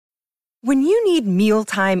When you need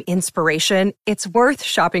mealtime inspiration, it's worth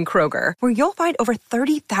shopping Kroger, where you'll find over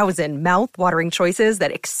 30,000 mouth-watering choices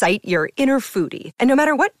that excite your inner foodie. And no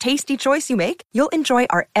matter what tasty choice you make, you'll enjoy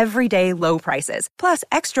our everyday low prices, plus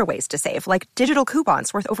extra ways to save, like digital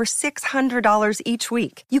coupons worth over $600 each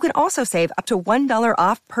week. You can also save up to $1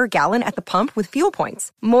 off per gallon at the pump with fuel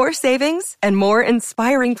points. More savings and more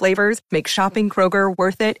inspiring flavors make shopping Kroger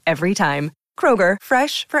worth it every time. Kroger,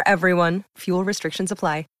 fresh for everyone. Fuel restrictions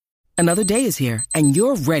apply. Another day is here, and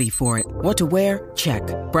you're ready for it. What to wear? Check.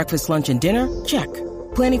 Breakfast, lunch, and dinner? Check.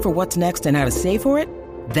 Planning for what's next and how to save for it?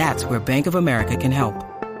 That's where Bank of America can help.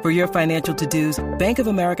 For your financial to-dos, Bank of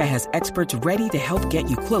America has experts ready to help get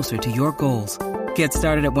you closer to your goals. Get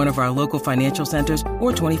started at one of our local financial centers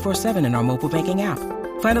or 24/7 in our mobile banking app.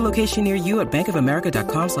 Find a location near you at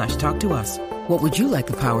bankofamerica.com/talktous. What would you like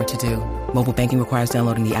the power to do? Mobile banking requires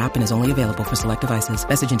downloading the app and is only available for select devices.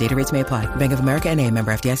 Message and data rates may apply. Bank of America N.A.,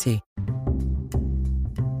 member FDIC.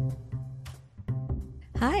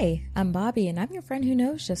 Hi, I'm Bobby, and I'm your friend who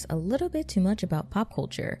knows just a little bit too much about pop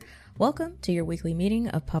culture. Welcome to your weekly meeting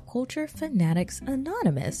of Pop Culture Fanatics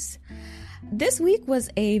Anonymous. This week was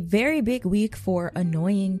a very big week for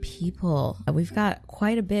annoying people. We've got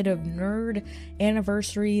quite a bit of nerd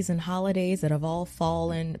anniversaries and holidays that have all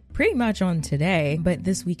fallen pretty much on today, but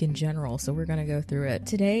this week in general, so we're going to go through it.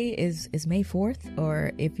 Today is May 4th,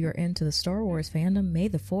 or if you're into the Star Wars fandom, May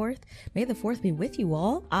the 4th. May the 4th be with you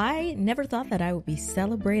all. I never thought that I would be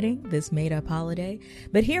celebrating this made-up holiday,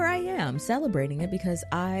 but here I am celebrating it because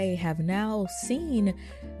I have now seen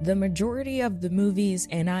the majority of the movies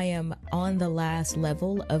and I am on the last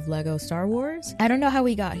level of Lego Star Wars. I don't know how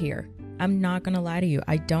we got here. I'm not gonna lie to you.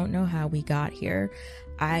 I don't know how we got here.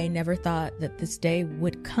 I never thought that this day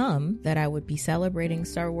would come, that I would be celebrating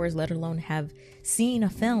Star Wars, let alone have seen a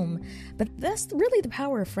film. But that's really the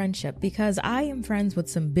power of friendship, because I am friends with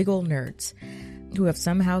some big old nerds who have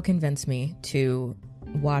somehow convinced me to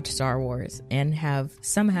watch Star Wars and have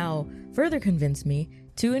somehow further convinced me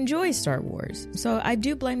to enjoy Star Wars. So I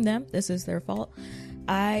do blame them. This is their fault.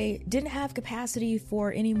 I didn't have capacity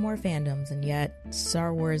for any more fandoms, and yet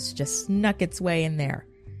Star Wars just snuck its way in there.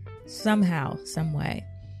 Somehow, some way.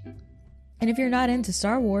 And if you're not into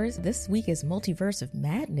Star Wars, this week is Multiverse of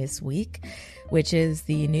Madness week, which is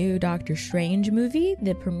the new Doctor Strange movie.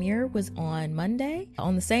 The premiere was on Monday,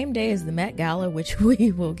 on the same day as the Met Gala, which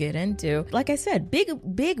we will get into. Like I said,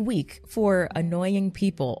 big week for annoying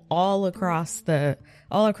people all across the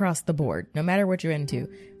board, no matter what you're into.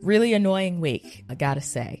 Really annoying week, I gotta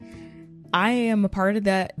say. I am a part of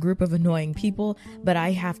that group of annoying people, but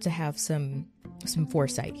I have to have some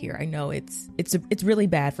foresight here. I know it's really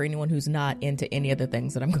bad for anyone who's not into any of the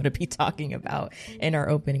things that I'm going to be talking about in our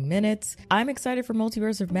opening minutes. I'm excited for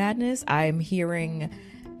Multiverse of Madness. I'm hearing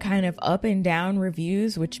kind of up and down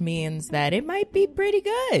reviews, which means that it might be pretty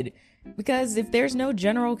good. Because if there's no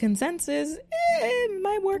general consensus, it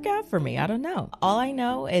might work out for me. I don't know. All I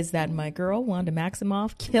know is that my girl, Wanda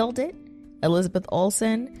Maximoff, killed it. Elizabeth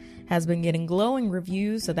Olsen has been getting glowing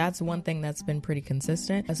reviews, so that's one thing that's been pretty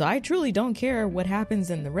consistent. So I truly don't care what happens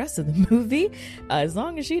in the rest of the movie. As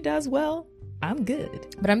long as she does well, I'm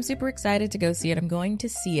good. But I'm super excited to go see it. I'm going to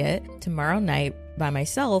see it tomorrow night by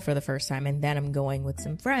myself for the first time, and then I'm going with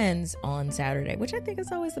some friends on Saturday, which I think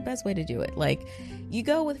is always the best way to do it. Like, you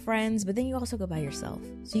go with friends, but then you also go by yourself.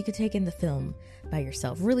 So you could take in the film by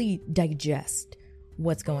yourself, really digest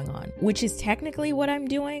what's going on, which is technically what I'm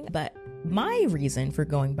doing. But my reason for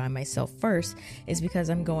going by myself first is because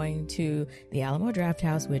I'm going to the Alamo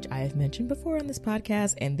Drafthouse, which I have mentioned before on this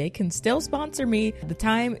podcast, and they can still sponsor me.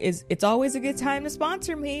 It's always a good time to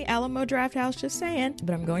sponsor me, Alamo Drafthouse, just saying.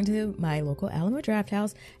 But I'm going to my local Alamo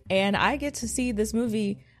Drafthouse, and I get to see this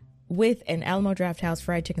movie with an Alamo Drafthouse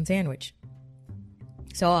fried chicken sandwich.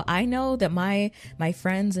 So I know that my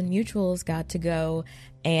friends and mutuals got to go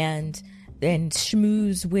and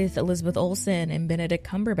schmooze with Elizabeth Olsen and Benedict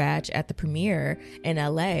Cumberbatch at the premiere in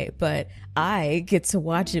LA, but I get to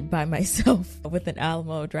watch it by myself with an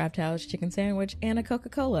Alamo Drafthouse chicken sandwich and a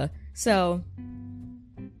Coca-Cola. So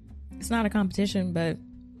it's not a competition, but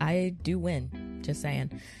I do win. Just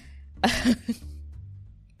saying.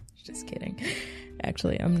 Just kidding.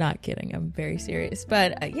 Actually, I'm not kidding. I'm very serious.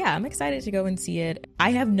 But yeah, I'm excited to go and see it.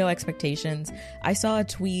 I have no expectations. I saw a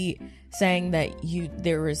tweet saying that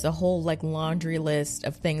there was a whole laundry list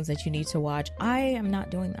of things that you need to watch. I am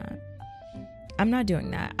not doing that. I'm not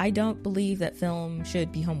doing that. I don't believe that film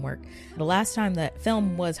should be homework. The last time that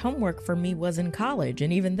film was homework for me was in college,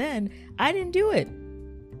 and even then, I didn't do it.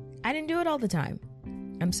 I didn't do it all the time.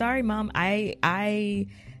 I'm sorry, Mom. I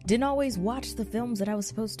didn't always watch the films that I was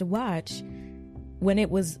supposed to watch when it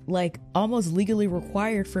was like almost legally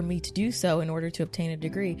required for me to do so in order to obtain a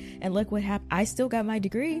degree. And look what happened. I still got my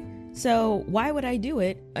degree. So why would I do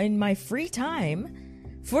it in my free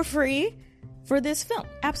time for free for this film?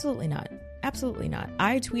 Absolutely not. Absolutely not.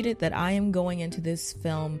 I tweeted that I am going into this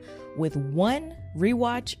film with one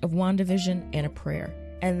rewatch of WandaVision and a prayer.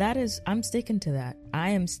 And that is, I'm sticking to that.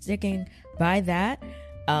 I am sticking by that.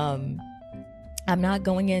 I'm not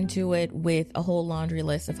going into it with a whole laundry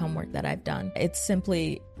list of homework that I've done. It's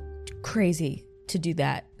simply crazy to do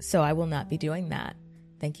that. So I will not be doing that.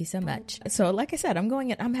 Thank you so much. So like I said,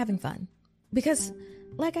 I'm having fun. Because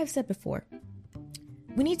like I've said before,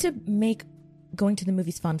 we need to make going to the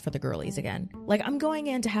movies fun for the girlies again. Like, I'm going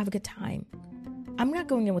in to have a good time. I'm not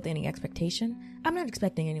going in with any expectation. I'm not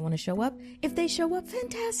expecting anyone to show up. If they show up,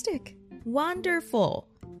 fantastic. Wonderful.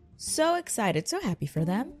 So excited. So happy for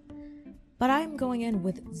them. But I'm going in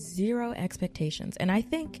with zero expectations. And I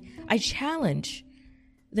think I challenge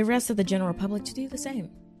the rest of the general public to do the same.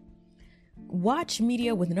 Watch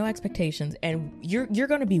media with no expectations and you're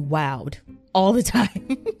going to be wowed all the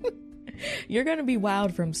time. You're going to be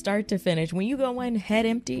wowed from start to finish. When you go in head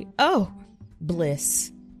empty, oh,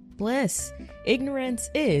 bliss. Bliss. Ignorance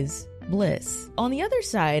is bliss. On the other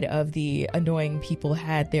side of the annoying people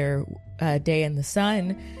had their day in the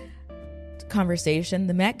sun conversation,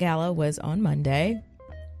 the Met Gala was on Monday.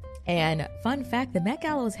 And fun fact, the Met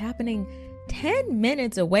Gala was happening 10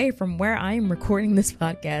 minutes away from where I am recording this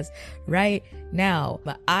podcast right now.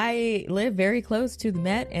 But I live very close to the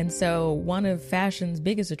Met, and so one of fashion's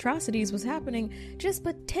biggest atrocities was happening just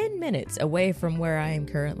but 10 minutes away from where I am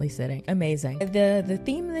currently sitting. Amazing. The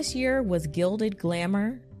theme this year was Gilded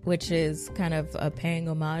Glamour, which is kind of paying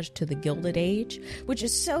homage to the Gilded Age, which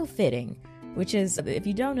is so fitting. Which is, if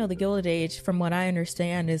you don't know, the Gilded Age, from what I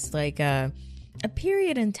understand, is like a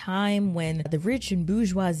period in time when the rich and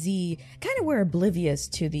bourgeoisie kind of were oblivious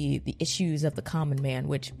to the issues of the common man,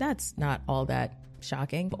 which that's not all that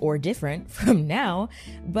shocking or different from now.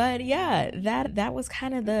 But yeah, that was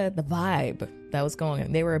kind of the vibe that was going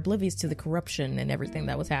on. They were oblivious to the corruption and everything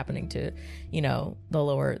that was happening to, you know,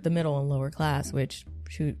 the middle and lower class, which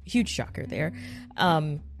huge shocker there.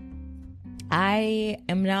 I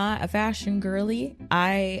am not a fashion girly.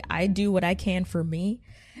 I do what I can for me,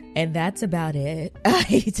 and that's about it.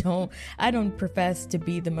 I don't profess to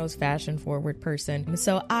be the most fashion forward person.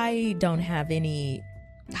 So I don't have any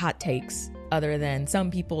hot takes other than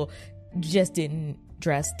some people just didn't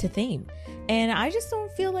dress to theme. And I just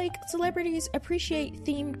don't feel like celebrities appreciate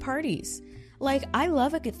themed parties. Like, I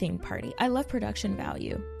love a good themed party. I love production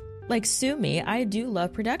value. Like, sue me, I do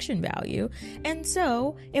love production value. And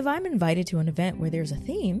so if I'm invited to an event where there's a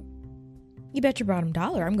theme, you bet your bottom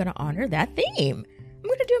dollar I'm going to honor that theme. I'm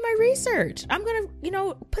going to do my research. I'm going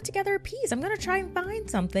to, put together a piece. I'm going to try and find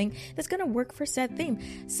something that's going to work for said theme.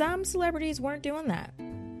 Some celebrities weren't doing that.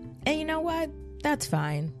 And you know what? That's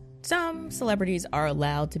fine. Some celebrities are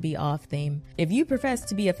allowed to be off theme. If you profess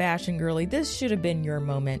to be a fashion girly, this should have been your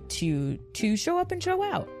moment to show up and show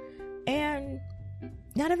out. And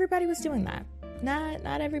not everybody was doing that.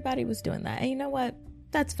 Not everybody was doing that. And you know what?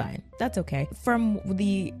 That's fine. That's okay. From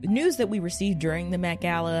the news that we received during the Met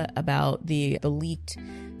Gala about the leaked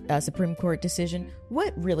Supreme Court decision,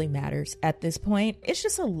 what really matters at this point? It's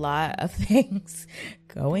just a lot of things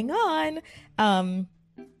going on.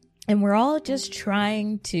 And we're all just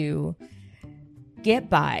trying to get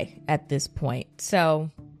by at this point.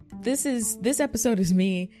 So this episode is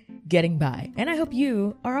me getting by. And I hope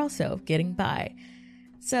you are also getting by.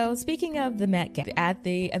 So speaking of the Met Gala, at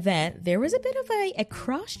the event, there was a bit of a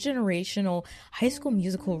cross-generational High School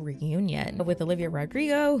Musical reunion with Olivia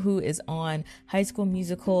Rodrigo, who is on High School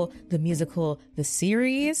Musical, the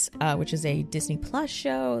series, which is a Disney Plus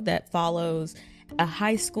show that follows a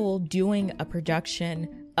high school doing a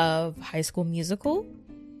production of High School Musical.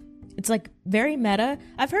 It's like very meta.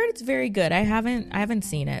 I've heard it's very good. I haven't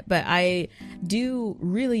seen it, but I do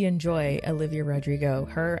really enjoy Olivia Rodrigo.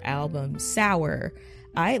 Her album Sour,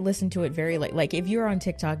 I listened to it very late. Like, if you're on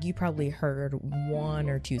TikTok, you probably heard one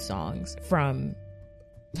or two songs from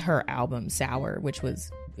her album Sour, which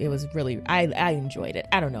was really, I enjoyed it.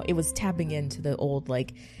 I don't know. It was tapping into the old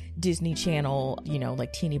like Disney Channel,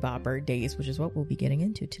 like teeny bopper days, which is what we'll be getting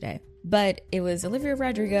into today. But it was Olivia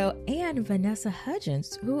Rodrigo and Vanessa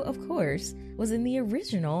Hudgens, who of course was in the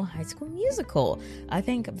original High School Musical. I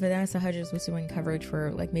think Vanessa Hudgens was doing coverage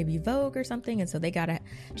for like maybe Vogue or something, and so they got a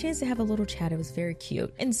chance to have a little chat. It was very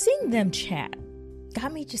cute. And seeing them chat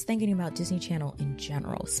got me just thinking about Disney Channel in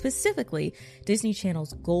general, specifically Disney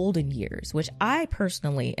Channel's golden years, which I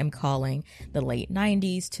personally am calling the late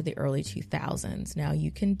 90s to the early 2000s. Now, you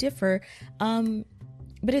can differ.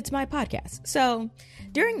 but it's my podcast. So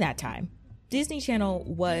during that time, Disney Channel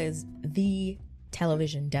was the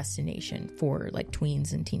television destination for like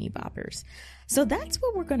tweens and teeny boppers. So that's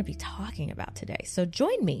what we're going to be talking about today. So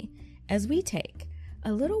join me as we take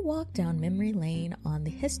a little walk down memory lane on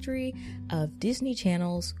the history of Disney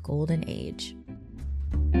Channel's golden age.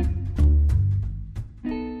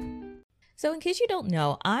 So in case you don't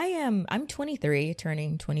know, I'm 23,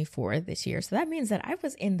 turning 24 this year. So that means that I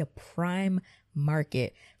was in the prime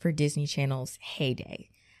market for Disney Channel's heyday.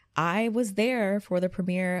 I was there for the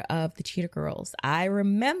premiere of the Cheetah Girls. I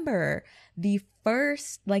remember the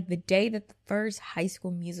day that the first High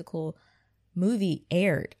School Musical movie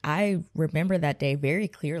aired. I remember that day very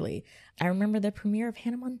clearly. I remember the premiere of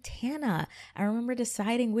Hannah Montana. I remember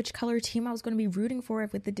deciding which color team I was going to be rooting for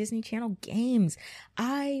with the Disney Channel games.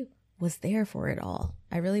 I was there for it all.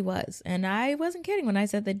 I really was. And I wasn't kidding when I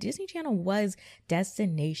said that Disney Channel was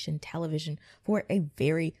destination television for a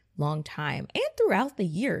very long time and throughout the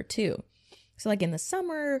year too. So like in the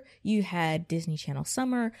summer, you had Disney Channel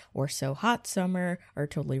Summer or So Hot Summer or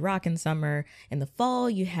Totally Rockin' Summer. In the fall,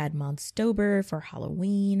 you had Monstober for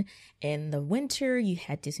Halloween. In the winter, you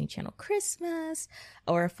had Disney Channel Christmas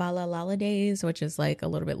or Fa La La Days, which is like a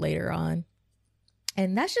little bit later on.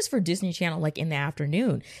 And that's just for Disney Channel, like in the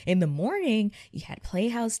afternoon. In the morning, you had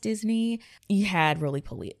Playhouse Disney, you had Roly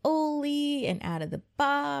Poly Oly and Out of the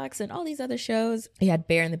Box and all these other shows. You had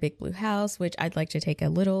Bear in the Big Blue House, which I'd like to take a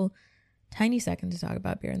little tiny second to talk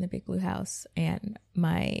about Bear in the Big Blue House and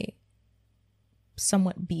my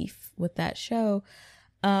somewhat beef with that show.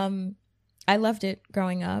 I loved it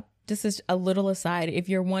growing up. This is a little aside. If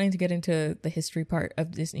you're wanting to get into the history part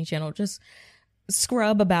of Disney Channel, just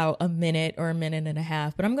scrub about a minute or a minute and a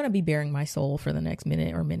half, but I'm going to be bearing my soul for the next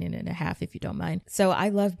minute or minute and a half if you don't mind. So I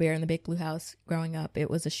loved Bear in the Big Blue House growing up. It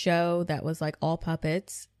was a show that was like all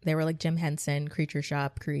puppets. They were like Jim Henson Creature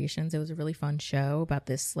Shop creations. It was a really fun show about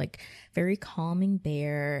this like very calming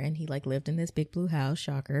bear, and he like lived in this big blue house,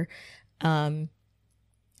 shocker. And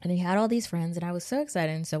he had all these friends, and I was so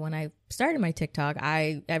excited. And so when I started my TikTok,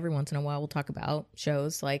 I every once in a while will talk about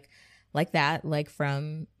shows like that, like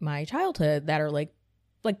from my childhood that are like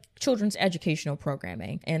children's educational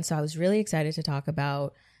programming. And so I was really excited to talk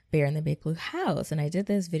about Bear in the Big Blue House. And I did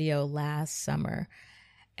this video last summer.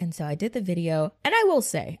 And so I did the video, and I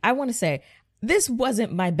want to say, this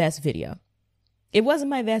wasn't my best video. It wasn't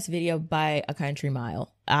my best video by a country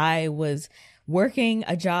mile. I was working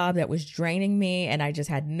a job that was draining me, and I just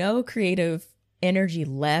had no creative energy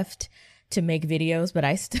left to make videos, but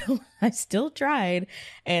I still tried.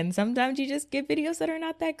 And sometimes you just get videos that are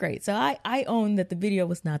not that great. So I own that the video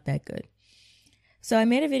was not that good. So I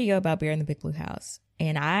made a video about Bear in the Big Blue House,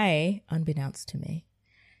 and I, unbeknownst to me,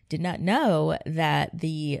 did not know that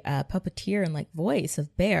the puppeteer and like voice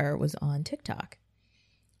of Bear was on TikTok.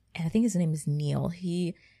 And I think his name is Neil.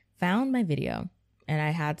 He found my video, and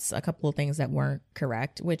I had a couple of things that weren't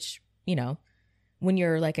correct, which, you know, when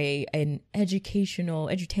you're like an educational,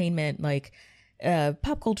 edutainment, like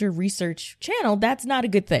pop culture research channel, that's not a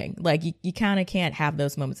good thing. Like you kind of can't have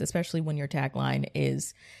those moments, especially when your tagline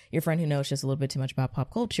is your friend who knows just a little bit too much about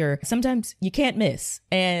pop culture. Sometimes you can't miss,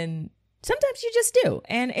 and sometimes you just do,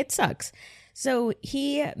 and it sucks. So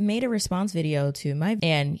he made a response video to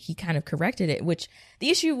and he kind of corrected it, which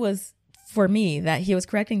the issue was for me that he was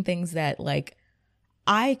correcting things that like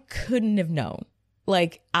I couldn't have known.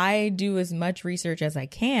 Like, I do as much research as I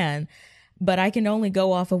can, but I can only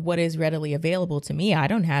go off of what is readily available to me. I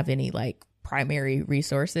don't have any like primary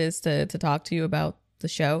resources to talk to you about the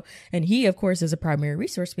show. And he, of course, is a primary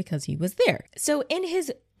resource because he was there. So in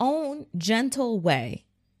his own gentle way,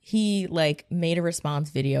 he like made a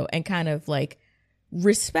response video and kind of like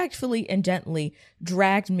respectfully and gently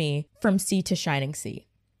dragged me from sea to shining sea.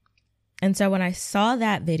 And so when I saw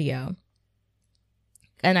that video,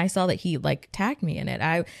 and I saw that he like tagged me in it,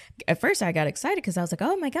 at first I got excited because I was like,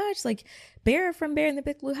 oh my gosh, like Bear from Bear in the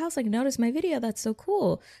Big Blue House, like noticed my video. That's so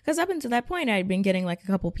cool. Because up until that point, I'd been getting like a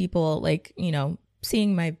couple people like, you know,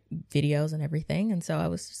 seeing my videos and everything. And so I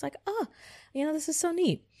was just like, oh, you know, this is so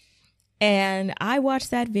neat. And I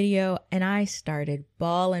watched that video and I started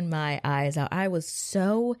bawling my eyes out. I was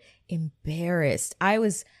so embarrassed.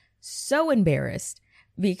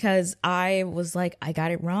 Because I was like, I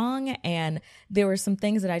got it wrong. And there were some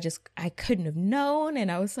things that I couldn't have known.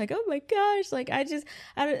 And I was like, oh my gosh, like it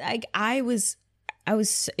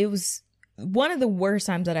was one of the worst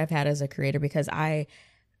times that I've had as a creator, because I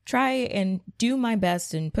try and do my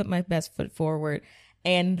best and put my best foot forward.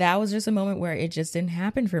 And that was just a moment where it just didn't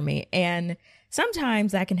happen for me. And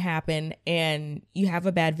sometimes that can happen and you have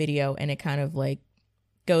a bad video and it kind of like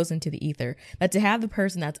goes into the ether. But to have the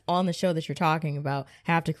person that's on the show that you're talking about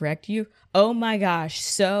have to correct you, oh my gosh,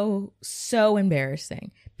 so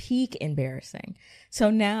embarrassing. Peak embarrassing. So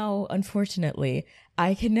now, unfortunately,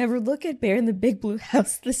 I can never look at Bear in the Big Blue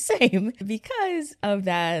House the same because of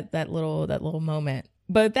that little moment.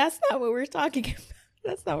 But that's not what we're talking about.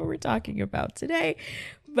 That's not what we're talking about today.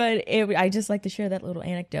 But I just like to share that little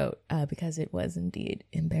anecdote because it was indeed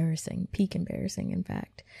embarrassing, peak embarrassing, in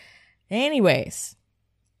fact. Anyways,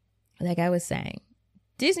 like I was saying,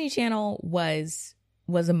 Disney Channel was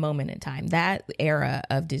a moment in time. That era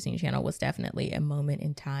of Disney Channel was definitely a moment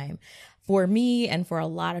in time for me and for a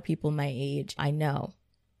lot of people my age, I know.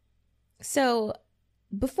 So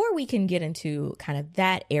before we can get into kind of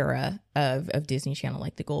that era of Disney Channel,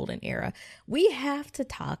 like the golden era, we have to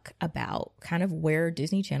talk about kind of where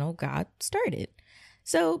Disney Channel got started.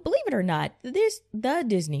 So believe it or not, the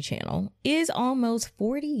Disney Channel is almost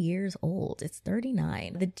 40 years old. It's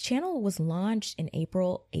 39. The channel was launched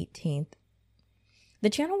April 18th,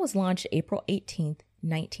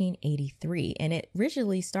 1983, and it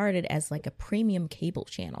originally started as like a premium cable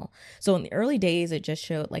channel. So in the early days, it just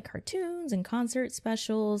showed like cartoons and concert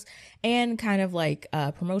specials and kind of like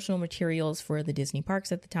promotional materials for the Disney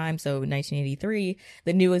parks at the time. So in 1983,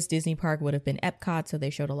 the newest Disney park would have been Epcot, so they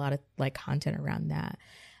showed a lot of like content around that.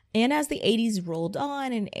 And as the 80s rolled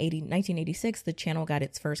on, in 1986, the channel got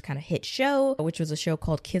its first kind of hit show, which was a show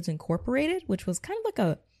called Kids Incorporated, which was kind of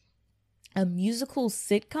like a musical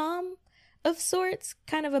sitcom of sorts,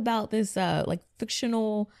 kind of about this like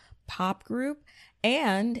fictional pop group.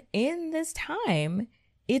 And in this time,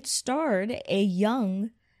 it starred a young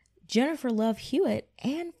Jennifer Love Hewitt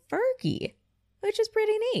and Fergie, which is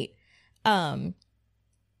pretty neat. And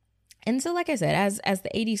so, like I said, as the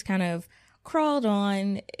 80s kind of crawled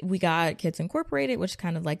on, we got Kids Incorporated, which is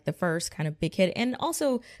kind of like the first kind of big hit. And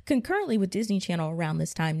also concurrently with Disney Channel around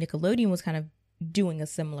this time, Nickelodeon was kind of doing a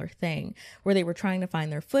similar thing where they were trying to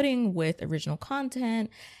find their footing with original content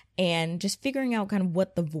and just figuring out kind of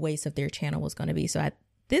what the voice of their channel was going to be. So at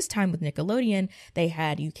this time with Nickelodeon, they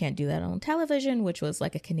had You Can't Do That on Television, which was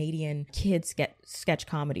like a Canadian kids sketch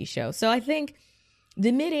comedy show. So I think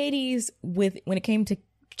the mid 80s, when it came to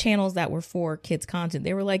channels that were for kids content,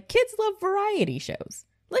 they were like, kids love variety shows.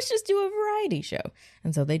 Let's just do a variety show.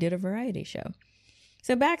 And so they did a variety show.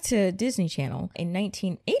 So back to Disney Channel, in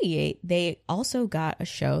 1988, they also got a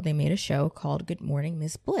show. They made a show called Good Morning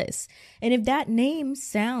Miss Bliss. And if that name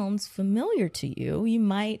sounds familiar to you, you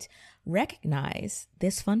might recognize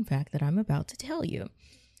this fun fact that I'm about to tell you.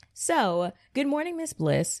 So Good Morning Miss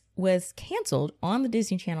Bliss was canceled on the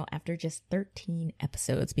Disney Channel after just 13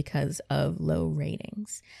 episodes because of low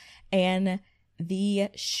ratings. And the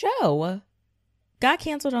show got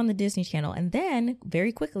canceled on the Disney Channel and then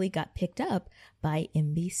very quickly got picked up by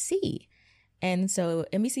NBC. And so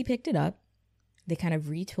NBC picked it up. They kind of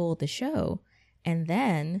retooled the show. And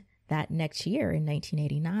then that next year in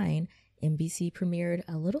 1989, NBC premiered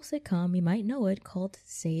a little sitcom, you might know it, called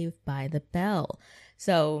Saved by the Bell.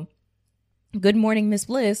 So Good Morning Miss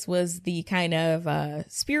Bliss was the kind of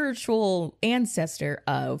spiritual ancestor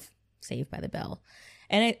of Saved by the Bell.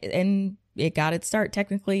 And it got its start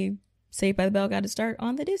technically. Saved by the Bell got to start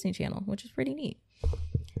on the Disney Channel, which is pretty neat.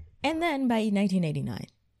 And then by 1989,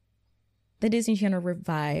 the Disney Channel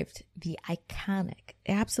revived the iconic,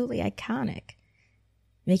 absolutely iconic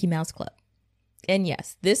Mickey Mouse Club. And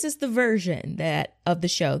yes, this is the version of the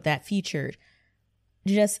show that featured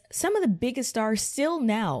just some of the biggest stars still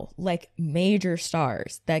now, like major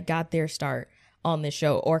stars that got their start on this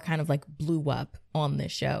show or kind of like blew up on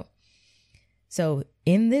this show. So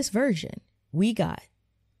in this version, we got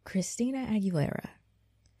Christina Aguilera,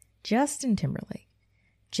 Justin Timberlake,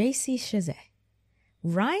 J.C. Chazet,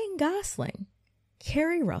 Ryan Gosling,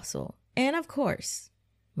 Kerry Russell, and of course,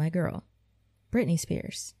 my girl, Britney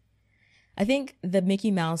Spears. I think the Mickey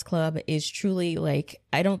Mouse Club is truly like,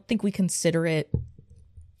 I don't think we consider it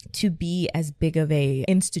to be as big of a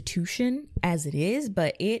institution as it is,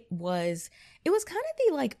 but it was kind of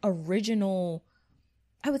the like original,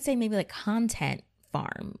 I would say maybe like content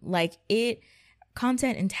farm,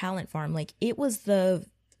 content and talent farm. Like it was the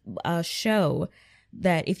show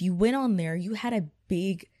that if you went on there, you had a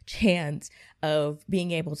big chance of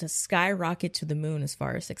being able to skyrocket to the moon as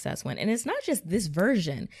far as success went. And it's not just this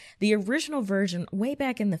version. The original version way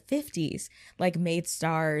back in the 50s, like made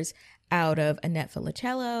stars out of Annette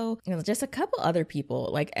Funicello, just a couple other people.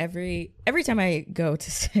 Like every time I go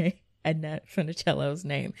to say Annette Funicello's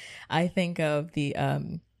name, I think of the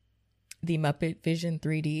the Muppet Vision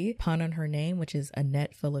 3D, pun on her name, which is a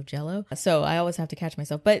net full of jello. So I always have to catch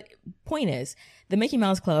myself. But point is, the Mickey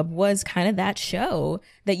Mouse Club was kind of that show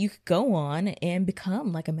that you could go on and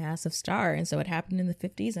become like a massive star. And so it happened in the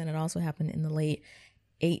 50s, and it also happened in the late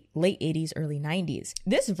 80s, early 90s.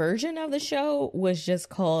 This version of the show was just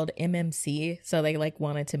called MMC. So they like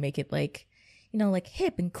wanted to make it like, you know, like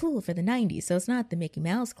hip and cool for the 90s. So it's not the Mickey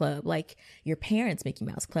Mouse Club, like your parents' Mickey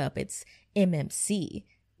Mouse Club. It's MMC.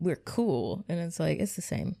 We're cool. And it's like, it's the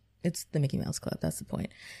same. It's the Mickey Mouse Club. That's the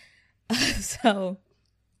point. So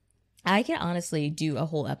I can honestly do a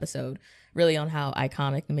whole episode really on how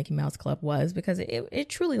iconic the Mickey Mouse Club was, because it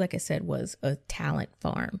truly, like I said, was a talent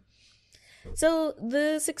farm. So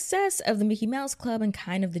the success of the Mickey Mouse Club and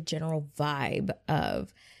kind of the general vibe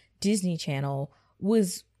of Disney Channel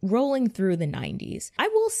was rolling through the 90s. I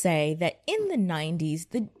will say that in the 90s,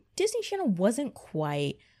 the Disney Channel wasn't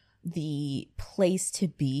quite the place to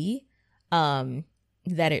be that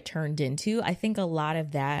it turned into. I think a lot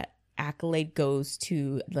of that accolade goes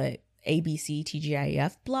to the ABC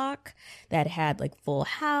TGIF block that had like Full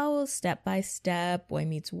House, Step by Step, Boy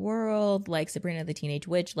Meets World, like Sabrina the Teenage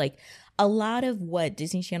Witch. Like a lot of what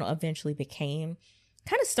Disney Channel eventually became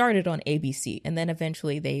kind of started on ABC, and then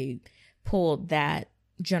eventually they pulled that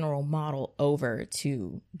general model over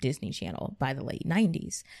to Disney Channel by the late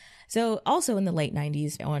 90s. So also in the late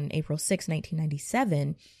 90s, on April 6,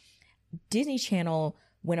 1997, Disney Channel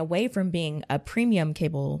went away from being a premium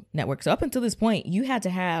cable network. So up until this point, you had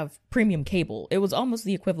to have premium cable. It was almost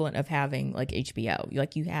the equivalent of having like HBO.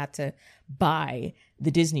 Like you had to buy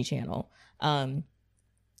the Disney Channel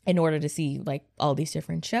in order to see like all these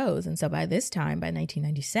different shows. And so by this time, by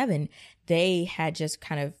 1997, they had just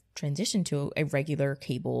kind of transitioned to a regular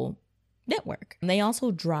cable network. And they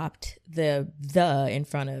also dropped the in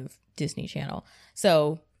front of Disney Channel.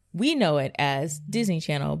 So we know it as Disney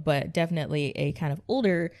Channel, but definitely a kind of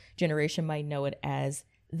older generation might know it as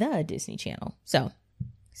the Disney Channel. So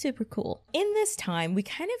super cool. In this time, we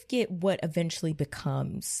kind of get what eventually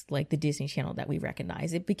becomes like the Disney Channel that we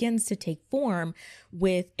recognize. It begins to take form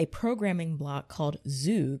with a programming block called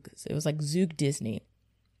Zoog. So it was like Zoog Disney.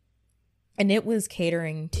 And it was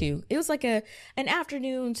catering to, it was like an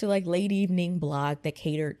afternoon to like late evening block that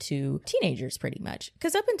catered to teenagers pretty much.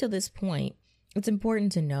 Because up until this point, it's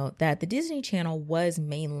important to note that the Disney Channel was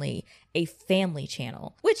mainly a family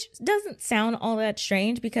channel, which doesn't sound all that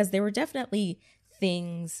strange because there were definitely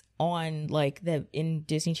things on like in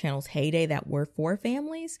Disney Channel's heyday that were for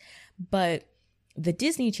families, but the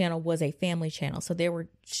Disney Channel was a family channel. So there were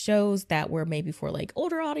shows that were maybe for like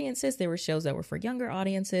older audiences. There were shows that were for younger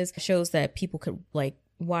audiences, shows that people could like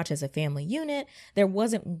watch as a family unit. There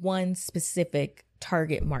wasn't one specific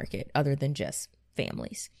target market other than just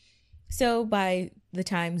families. So by the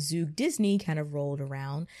time Zoog Disney kind of rolled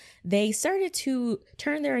around, they started to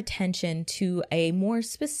turn their attention to a more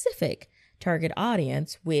specific target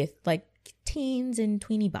audience with like teens and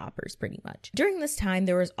tweeny boppers pretty much. During this time,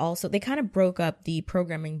 there was also, they kind of broke up the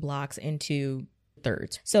programming blocks into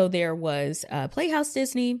thirds. So there was Playhouse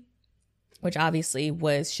Disney, which obviously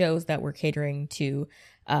was shows that were catering to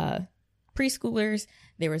preschoolers.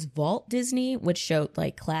 There was Vault Disney, which showed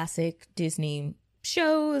like classic Disney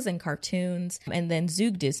shows and cartoons, and then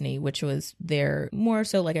Zoog Disney, which was their more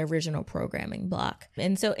so like original programming block.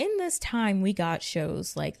 And so in this time, we got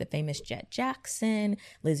shows like The Famous Jet Jackson,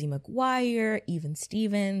 Lizzie McGuire, Even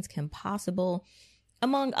Stevens, Kim Possible,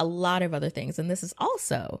 among a lot of other things. And this is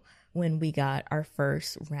also when we got our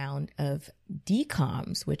first round of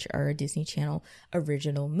DCOMs, which are Disney Channel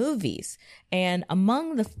original movies. And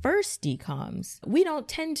among the first DCOMs, we don't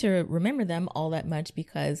tend to remember them all that much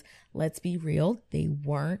because, let's be real, they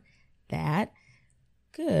weren't that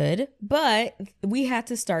good, but we had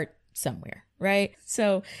to start somewhere, right?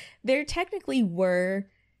 So there technically were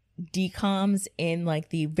DCOMs in like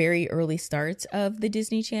the very early starts of the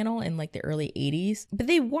Disney Channel in like the early 80s, but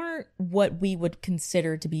they weren't what we would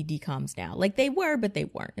consider to be DCOMs now. Like they were, but they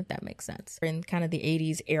weren't, if that makes sense. In kind of the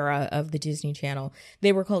 80s era of the Disney Channel,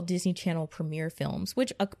 they were called Disney Channel Premiere Films,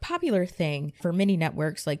 which a popular thing for many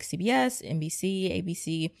networks like CBS, NBC,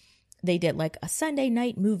 ABC. They did like a Sunday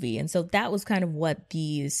night movie. And so that was kind of what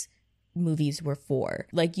these movies were for.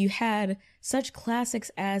 Like you had such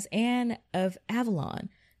classics as Anne of Avalon,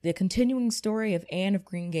 the continuing story of Anne of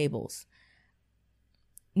Green Gables.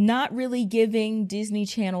 Not really giving Disney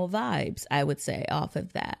Channel vibes, I would say, off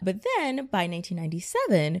of that. But then by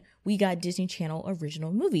 1997, we got Disney Channel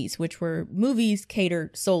original movies, which were movies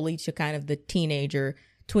catered solely to kind of the teenager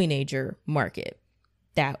market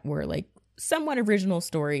that were like somewhat original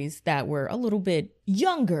stories that were a little bit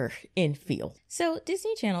younger in feel. So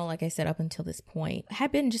Disney Channel, like I said, up until this point,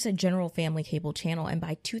 had been just a general family cable channel. And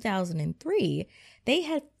by 2003, they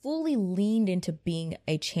had fully leaned into being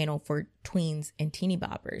a channel for tweens and teeny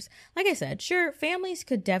boppers. Like I said, sure, families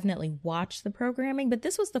could definitely watch the programming, but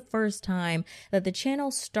this was the first time that the channel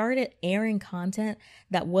started airing content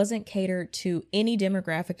that wasn't catered to any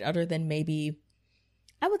demographic other than maybe,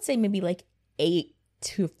 I would say maybe like 8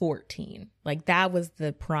 to 14. Like that was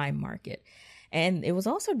the prime market. And it was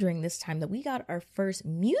also during this time that we got our first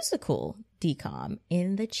musical decom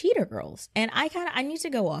in the Cheetah Girls. And I need to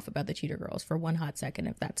go off about the Cheetah Girls for one hot second,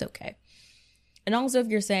 if that's okay. And also, if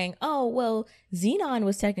you're saying, oh, well, Xenon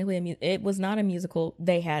was technically it was not a musical.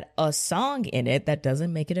 They had a song in it. That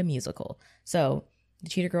doesn't make it a musical. So the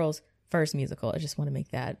Cheetah Girls, first musical. I just want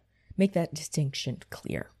to make that distinction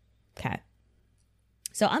clear. Okay.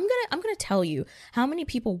 So I'm gonna tell you how many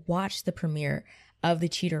people watched the premiere of the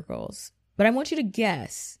Cheetah Girls, but I want you to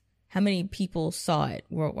guess how many people saw it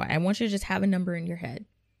worldwide. I want you to just have a number in your head.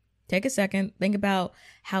 Take a second, think about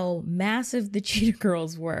how massive the Cheetah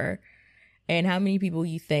Girls were and how many people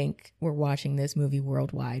you think were watching this movie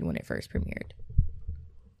worldwide when it first premiered.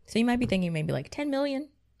 So you might be thinking maybe like 10 million,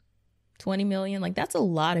 20 million, like that's a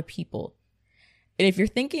lot of people. And if you're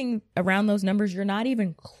thinking around those numbers, you're not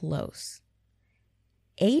even close.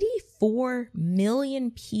 84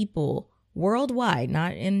 million people worldwide,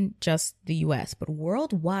 not in just the US, but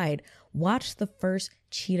worldwide, watched the first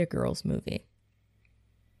Cheetah Girls movie.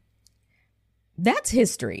 That's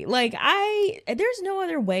history. Like there's no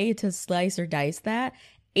other way to slice or dice that.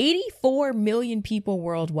 84 million people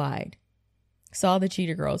worldwide saw the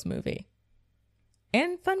Cheetah Girls movie.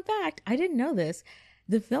 And fun fact, I didn't know this.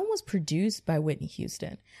 The film was produced by Whitney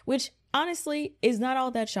Houston, which honestly is not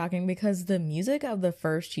all that shocking because the music of the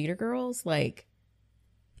first Cheetah Girls, like,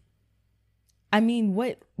 I mean,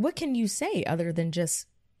 what can you say other than just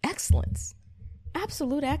excellence?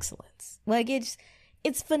 Absolute excellence. Like,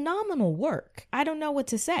 it's phenomenal work. I don't know what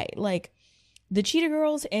to say. Like, the Cheetah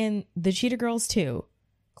Girls and the Cheetah Girls 2,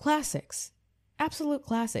 classics. Absolute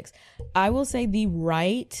classics. I will say the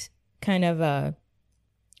right kind of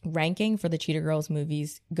ranking for the Cheetah Girls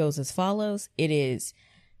movies goes as follows. It is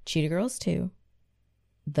Cheetah Girls 2,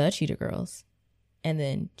 The Cheetah Girls, and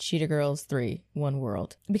then Cheetah Girls 3, One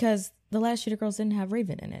World. Because the last Cheetah Girls didn't have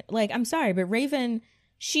Raven in it. Like, I'm sorry, but Raven,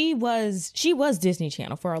 she was Disney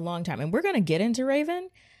Channel for a long time. And we're going to get into Raven,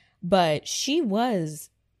 but she was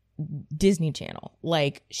Disney Channel.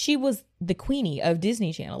 Like, she was the queenie of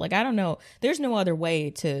Disney Channel. Like, I don't know. There's no other way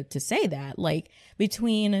to say that. Like,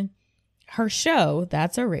 between her show,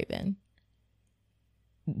 That's a Raven,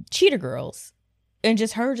 Cheetah Girls, and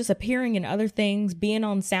just her just appearing in other things, being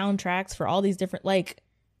on soundtracks for all these different, like,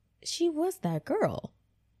 she was that girl.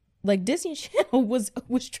 Like, Disney Channel was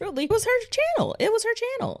truly, it was her channel. It was her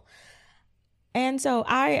channel. And so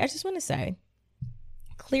I just want to say,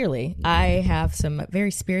 clearly, I have some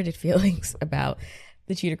very spirited feelings about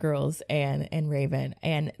the Cheetah Girls and Raven.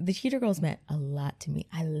 And the Cheetah Girls meant a lot to me.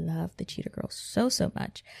 I love the Cheetah Girls so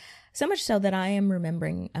much. So much so that I am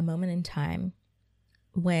remembering a moment in time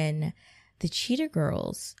when the Cheetah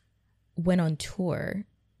Girls went on tour,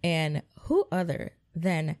 and who other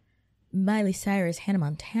than Miley Cyrus, Hannah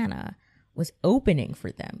Montana was opening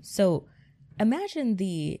for them. So imagine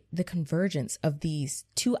the convergence of these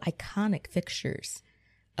two iconic fixtures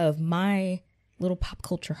of my little pop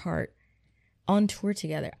culture heart on tour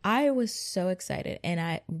together. I was so excited. And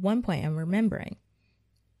at one point, I'm remembering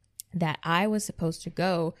that I was supposed to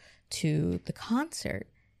go to the concert,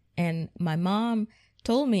 and my mom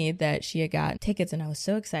told me that she had got tickets, and I was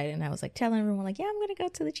so excited, and I was like telling everyone, like, yeah, I'm gonna go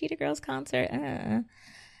to the Cheetah Girls concert. And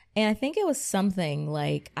I think it was something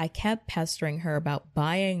like I kept pestering her about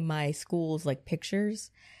buying my school's like pictures,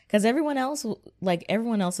 because everyone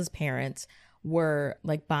else's parents were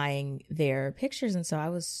like buying their pictures, and so I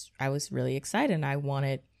was really excited, and I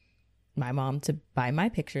wanted my mom to buy my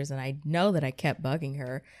pictures, and I know that I kept bugging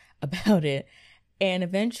her about it. And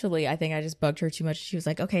eventually, I think I just bugged her too much. She was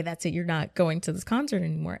like, okay, that's it. You're not going to this concert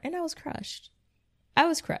anymore. And I was crushed.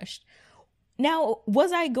 Now,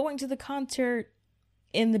 was I going to the concert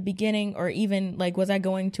in the beginning, or even like, was I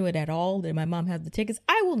going to it at all? Did my mom have the tickets?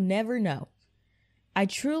 I will never know. I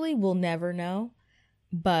truly will never know.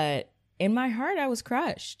 But in my heart, I was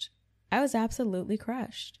crushed. I was absolutely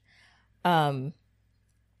crushed.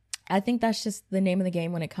 I think that's just the name of the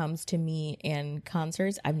game when it comes to me and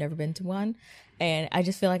concerts. I've never been to one, and I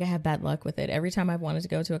just feel like I have bad luck with it. Every time I've wanted to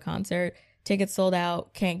go to a concert, tickets sold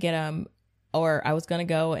out, can't get them, or I was going to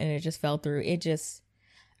go and it just fell through.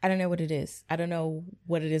 I don't know what it is. I don't know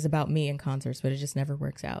what it is about me in concerts, but it just never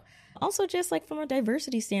works out. Also, just like from a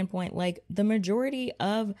diversity standpoint, like the majority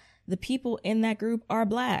of the people in that group are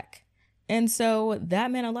Black. And so that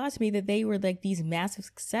meant a lot to me that they were like these massive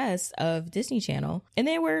success of Disney Channel and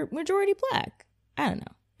they were majority Black. I don't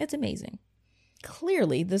know. It's amazing.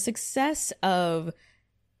 Clearly, the success of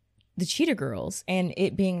the Cheetah Girls and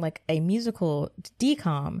it being like a musical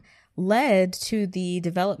decom led to the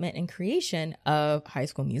development and creation of High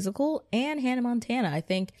School Musical and Hannah Montana. I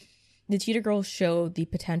think the Cheetah Girls showed the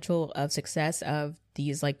potential of success of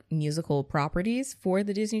these like musical properties for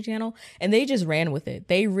the Disney Channel, and they just ran with it.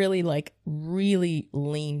 They really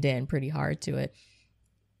leaned in pretty hard to it.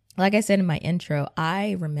 Like I said in my intro,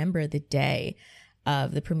 I remember the day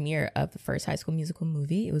of the premiere of the first High School Musical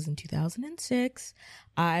movie. It was in 2006.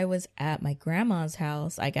 I was at my grandma's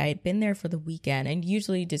house. Like I had been there for the weekend, and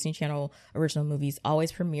usually Disney Channel original movies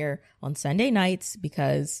always premiere on Sunday nights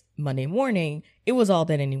because Monday morning, it was all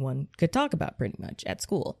that anyone could talk about pretty much at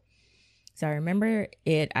school. So I remember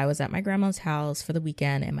I was at my grandma's house for the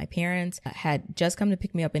weekend and my parents had just come to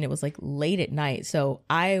pick me up and it was like late at night. So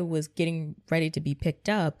I was getting ready to be picked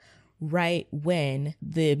up right when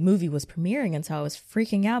the movie was premiering. And so I was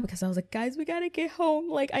freaking out because I was like, guys, we got to get home.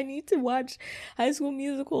 Like I need to watch High School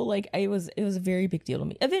Musical. Like it was a very big deal to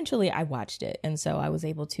me. Eventually I watched it. And so I was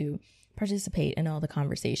able to participate in all the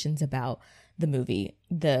conversations about the movie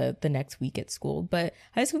the next week at school. But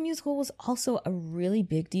High School Musical was also a really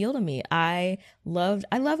big deal to me. I love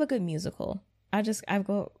a good musical.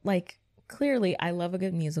 Clearly I love a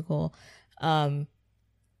good musical.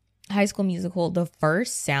 High School Musical, the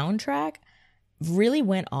first soundtrack really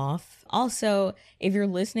went off. Also, if you're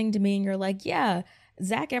listening to me and you're like, yeah,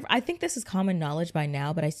 Zac Efron, I think this is common knowledge by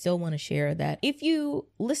now, but I still want to share that if you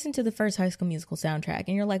listen to the first High School Musical soundtrack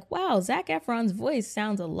and you're like, wow, Zac Efron's voice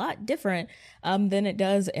sounds a lot different than it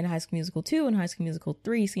does in High School Musical 2 and High School Musical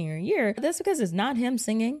 3 senior year, that's because it's not him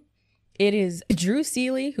singing. It is Drew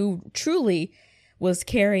Seeley, who truly was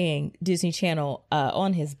carrying Disney Channel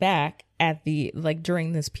on his back at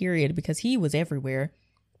during this period because he was everywhere.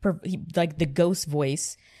 Like the ghost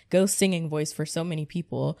singing voice for so many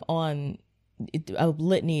people on a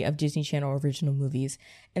litany of Disney Channel original movies.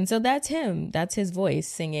 And so that's him. That's his voice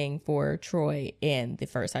singing for Troy in the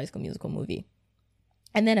first High School Musical movie.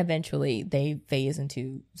 And then eventually they phase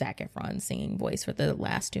into Zac Efron's singing voice for the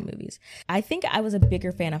last two movies. I think I was a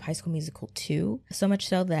bigger fan of High School Musical 2, so much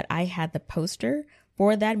so that I had the poster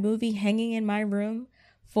for that movie hanging in my room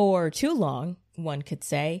for too long, one could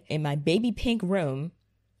say, in my baby pink room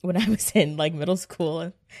when I was in like middle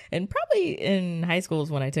school and probably in high school is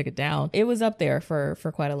when I took it down. It was up there for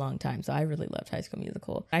quite a long time. So I really loved High School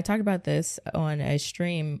Musical. I talked about this on a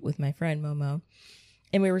stream with my friend Momo.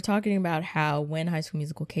 And we were talking about how when High School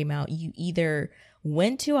Musical came out, you either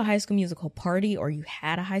went to a High School Musical party or you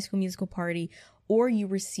had a High School Musical party or you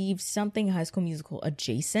received something High School Musical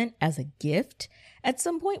adjacent as a gift at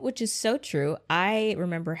some point, which is so true. I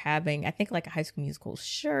remember having, I think like a High School Musical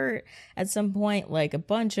shirt at some point, like a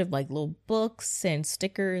bunch of like little books and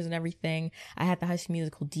stickers and everything. I had the High School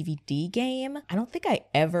Musical DVD game. I don't think I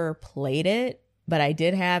ever played it, but I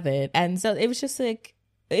did have it. And so it was just like,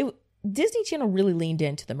 Disney Channel really leaned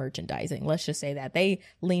into the merchandising. Let's just say that. They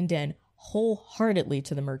leaned in wholeheartedly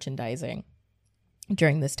to the merchandising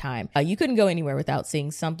during this time. You couldn't go anywhere without seeing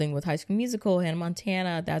something with High School Musical, Hannah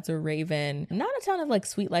Montana, That's a Raven. Not a ton of like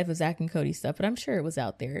Sweet Life of Zack and Cody stuff, but I'm sure it was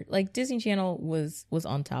out there. Like Disney Channel was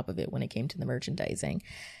on top of it when it came to the merchandising.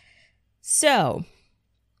 So,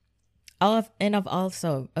 of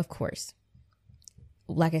course,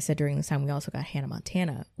 like I said, during this time, we also got Hannah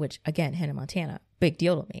Montana, which again, Hannah Montana, big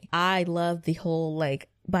deal to me. I love the whole like,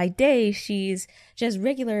 by day, she's just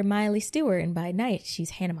regular Miley Stewart, and by night,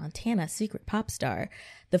 she's Hannah Montana, secret pop star.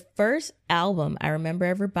 The first album I remember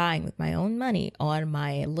ever buying with my own money on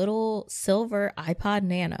my little silver iPod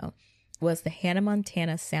Nano was the Hannah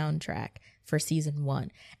Montana soundtrack for season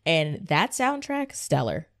 1. And that soundtrack,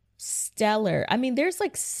 stellar. I mean, there's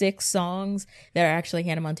like 6 songs that are actually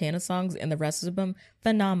Hannah Montana songs, and the rest of them,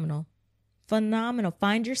 phenomenal.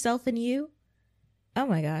 Find Yourself in You. Oh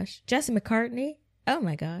my gosh. Jesse McCartney. Oh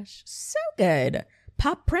my gosh. So good.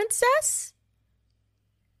 Pop Princess.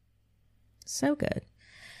 So good.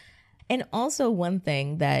 And also one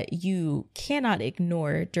thing that you cannot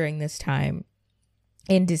ignore during this time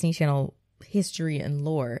in Disney Channel history and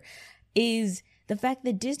lore is the fact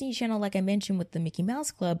that Disney Channel, like I mentioned with the Mickey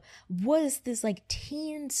Mouse Club, was this like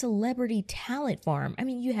teen celebrity talent farm. I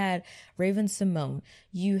mean, you had Raven-Symoné,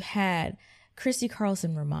 you had Christy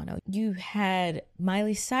Carlson Romano, you had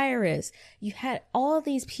Miley Cyrus, you had all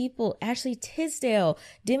these people, Ashley Tisdale,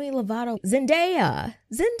 Demi Lovato, Zendaya,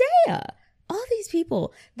 all these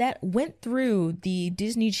people that went through the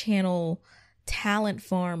Disney Channel talent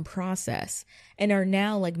farm process and are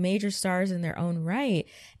now like major stars in their own right.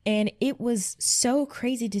 And it was so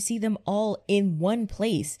crazy to see them all in one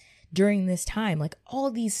place during this time. Like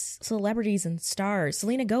all these celebrities and stars,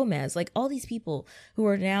 Selena Gomez, like all these people who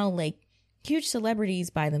are now like huge celebrities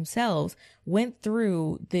by themselves went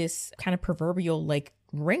through this kind of proverbial like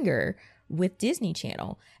ringer with Disney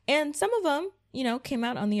Channel. And some of them, you know, came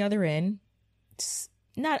out on the other end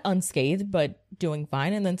not unscathed, but doing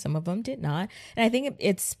fine. And then some of them did not. And I think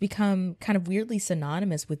it's become kind of weirdly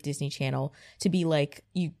synonymous with Disney Channel to be like,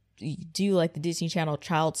 you do like the Disney Channel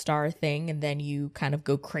child star thing, and then you kind of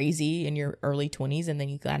go crazy in your early 20s, and then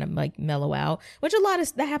you kind of like mellow out, which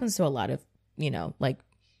that happens to a lot of, you know, like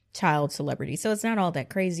child celebrities. So it's not all that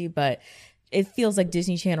crazy, but it feels like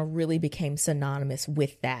Disney Channel really became synonymous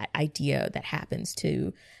with that idea that happens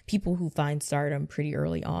to people who find stardom pretty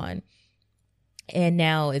early on. And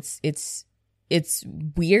now it's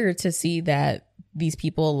weird to see that these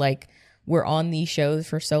people like were on these shows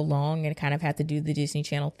for so long and kind of had to do the Disney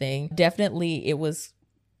Channel thing. Definitely it was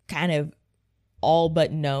kind of all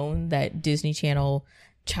but known that Disney Channel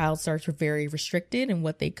child stars were very restricted in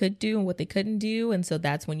what they could do and what they couldn't do. And so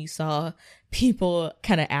that's when you saw people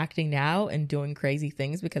kind of acting out and doing crazy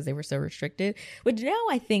things because they were so restricted, which now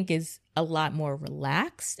I think is a lot more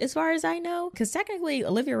relaxed as far as I know. Because technically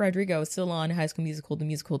Olivia Rodrigo is still on High School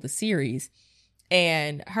Musical, the series.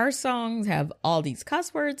 And her songs have all these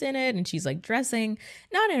cuss words in it. And she's like dressing,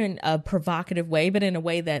 not in a provocative way, but in a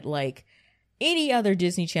way that like any other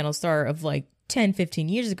Disney Channel star of like 10, 15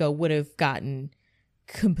 years ago would have gotten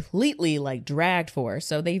completely like dragged for.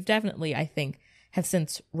 So they've definitely, I think, have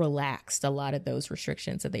since relaxed a lot of those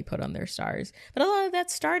restrictions that they put on their stars. But a lot of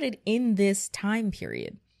that started in this time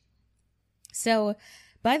period. So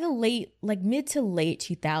by the mid to late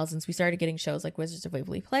 2000s, we started getting shows like Wizards of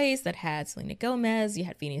Waverly Place that had Selena Gomez. You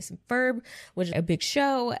had Phineas and Ferb, which is a big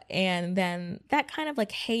show. And then that kind of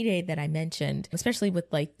like heyday that I mentioned, especially with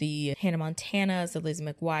like the Hannah Montanas, the Lizzie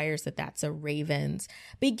McGuires, the That's So Ravens,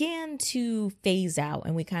 began to phase out.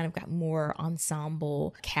 And we kind of got more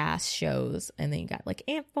ensemble cast shows. And then you got like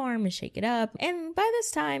Ant Farm and Shake It Up. And by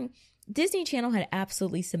this time, Disney Channel had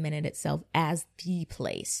absolutely cemented itself as the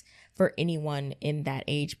place for anyone in that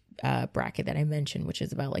age bracket that I mentioned, which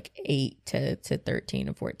is about like 8 to 13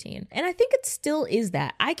 and 14. And I think it still is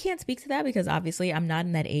that. I can't speak to that because obviously I'm not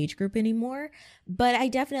in that age group anymore, but I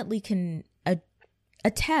definitely can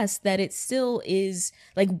attest that it still is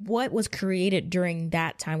like what was created during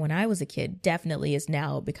that time when I was a kid definitely has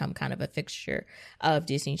now become kind of a fixture of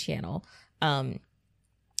Disney Channel.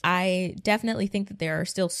 I definitely think that there are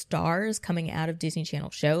still stars coming out of Disney Channel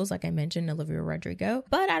shows, like I mentioned, Olivia Rodrigo,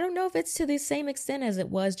 but I don't know if it's to the same extent as it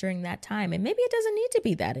was during that time. And maybe it doesn't need to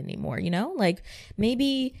be that anymore, you know, like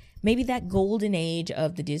maybe that golden age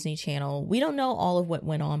of the Disney Channel, we don't know all of what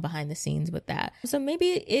went on behind the scenes with that. So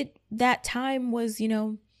maybe that time was, you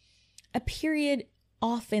know, a period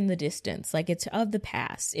off in the distance, like it's of the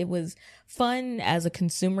past. It was fun as a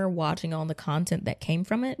consumer watching all the content that came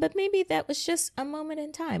from it, but maybe that was just a moment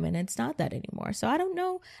in time and it's not that anymore. So I don't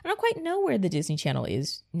quite know where the Disney Channel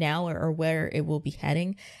is now or where it will be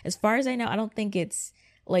heading. As far as I know, I don't think it's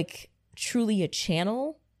like truly a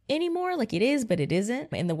channel anymore. Like it is, but it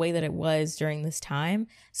isn't in the way that it was during this time.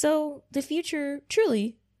 So the future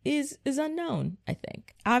truly is unknown, I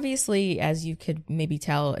think. Obviously, as you could maybe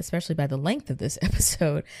tell, especially by the length of this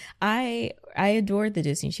episode, I adored the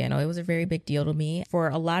Disney Channel. It was a very big deal to me. For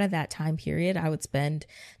a lot of that time period, I would spend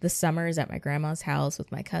the summers at my grandma's house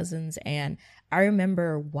with my cousins, and I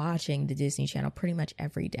remember watching the Disney Channel pretty much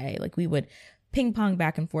every day. Like we would ping pong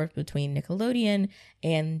back and forth between Nickelodeon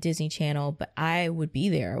and Disney Channel, but I would be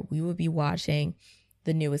there. We would be watching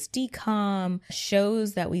the newest DCOM,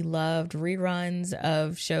 shows that we loved, reruns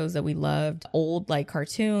of shows that we loved, old like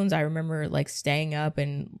cartoons. I remember like staying up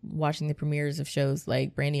and watching the premieres of shows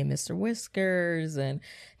like Brandy and Mr. Whiskers and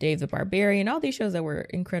Dave the Barbarian, all these shows that were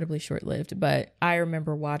incredibly short-lived, but I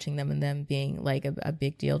remember watching them and them being like a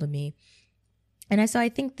big deal to me. And I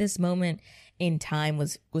think this moment in time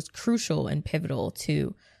was crucial and pivotal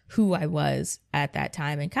to who I was at that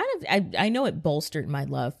time. And kind of, I know it bolstered my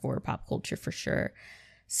love for pop culture for sure.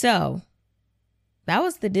 So that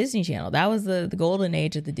was the Disney Channel. That was the golden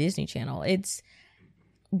age of the Disney Channel. It's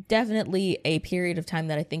definitely a period of time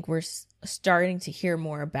that I think we're starting to hear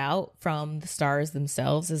more about from the stars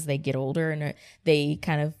themselves as they get older and they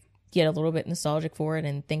kind of get a little bit nostalgic for it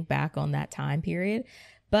and think back on that time period.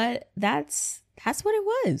 but that's what it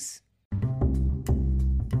was.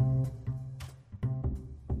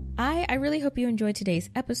 I really hope you enjoyed today's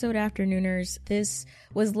episode, Afternooners. This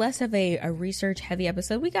was less of a research-heavy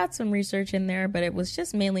episode. We got some research in there, but it was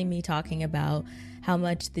just mainly me talking about how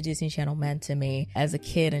much the Disney Channel meant to me as a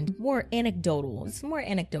kid, and more anecdotal. It's a more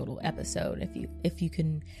anecdotal episode, if you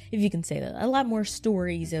can say that. A lot more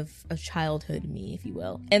stories of childhood me, if you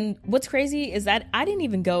will. And what's crazy is that I didn't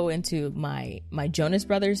even go into my Jonas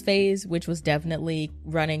Brothers phase, which was definitely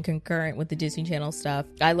running concurrent with the Disney Channel stuff.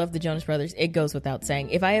 I love the Jonas Brothers. It goes without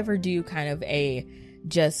saying. If I ever do kind of a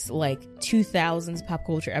just like 2000s pop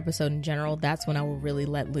culture episode in general, that's when I will really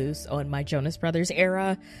let loose on my Jonas Brothers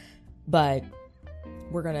era. But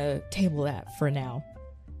we're gonna table that for now.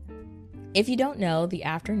 If you don't know, the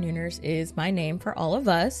Afternooners is my name for all of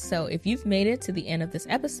us. So if you've made it to the end of this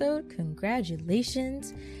episode,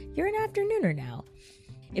 congratulations, you're an Afternooner now.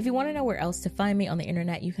 If you want to know where else to find me on the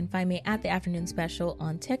internet, you can find me at The Afternoon Special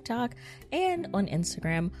on TikTok and on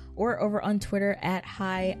Instagram, or over on Twitter at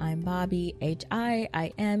Hi, I'm Bobby, HIIMBOBBI.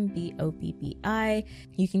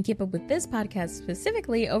 You can keep up with this podcast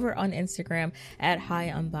specifically over on Instagram at Hi,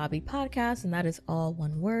 I'm Bobby Podcast, and that is all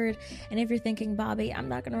one word. And if you're thinking, Bobby, I'm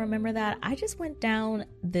not going to remember that, I just went down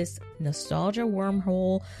this nostalgia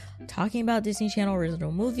wormhole talking about Disney Channel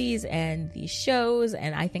original movies and these shows,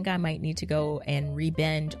 and I think I might need to go and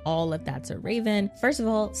re-binge all of That's a Raven. First of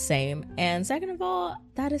all, same. And second of all,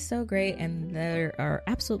 that is so great, and there are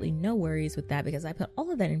absolutely no worries with that because I put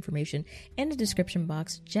all of that information in the description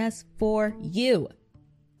box just for you.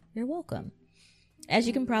 You're welcome. As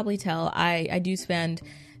you can probably tell, I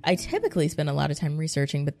typically spend a lot of time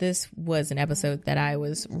researching, but this was an episode that I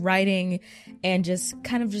was writing and just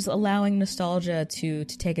allowing nostalgia to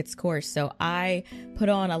take its course. So I put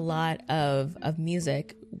on a lot of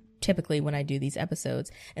music typically when I do these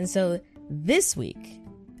episodes. And so this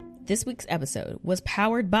week's episode was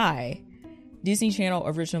powered by Disney Channel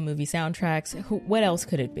original movie soundtracks. What else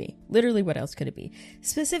could it be? Literally, what else could it be?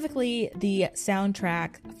 Specifically, the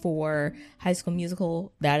soundtrack for High School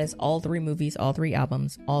Musical. That is all 3 movies, all 3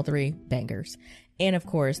 albums, all 3 bangers. And of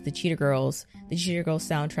course, the Cheetah Girls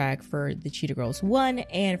soundtrack for the Cheetah Girls 1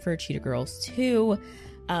 and for Cheetah Girls 2.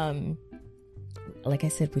 Like I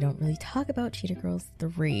said, we don't really talk about Cheetah Girls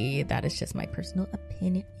 3. That is just my personal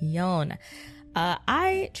opinion.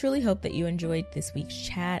 I truly hope that you enjoyed this week's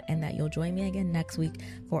chat and that you'll join me again next week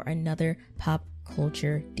for another pop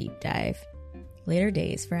culture deep dive. Later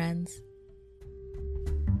days, friends.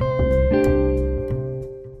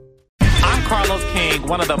 Carlos King,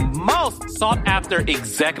 one of the most sought-after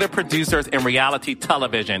executive producers in reality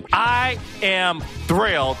television. I am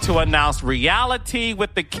thrilled to announce Reality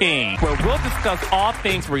with the King, where we'll discuss all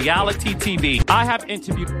things reality TV. I have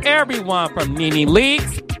interviewed everyone from Nene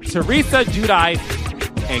Leakes, Teresa Giudice,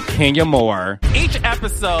 and Kenya Moore. Each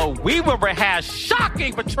episode, we will rehash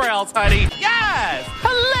shocking portrayals, honey. Yes!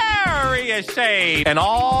 Hilarious shade and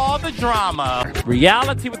all the drama.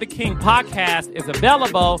 Reality with the King podcast is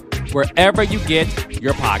available wherever you get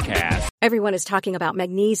your podcast. Everyone is talking about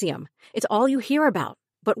magnesium. It's all you hear about.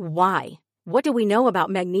 But why? What do we know about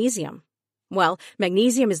magnesium? Well,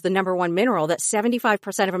 magnesium is the #1 mineral that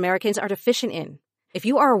 75% of Americans are deficient in. If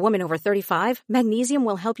you are a woman over 35, magnesium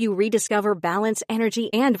will help you rediscover balance, energy,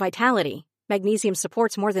 and vitality. Magnesium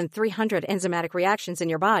supports more than 300 enzymatic reactions in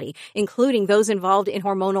your body, including those involved in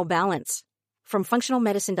hormonal balance. From functional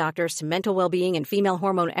medicine doctors to mental well-being and female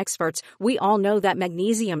hormone experts, we all know that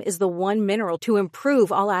magnesium is the one mineral to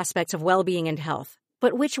improve all aspects of well-being and health.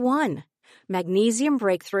 But which one? Magnesium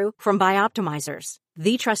Breakthrough from Bioptimizers,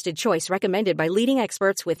 the trusted choice recommended by leading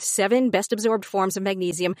experts with 7 best-absorbed forms of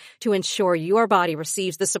magnesium to ensure your body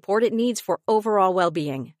receives the support it needs for overall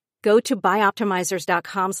well-being. Go to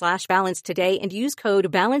bioptimizers.com/balance today and use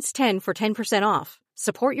code BALANCE10 for 10% off.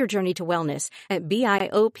 Support your journey to wellness at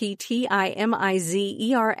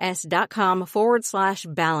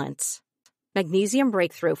bioptimizers.com/balance. Magnesium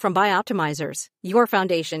Breakthrough from Bioptimizers, your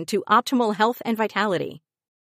foundation to optimal health and vitality.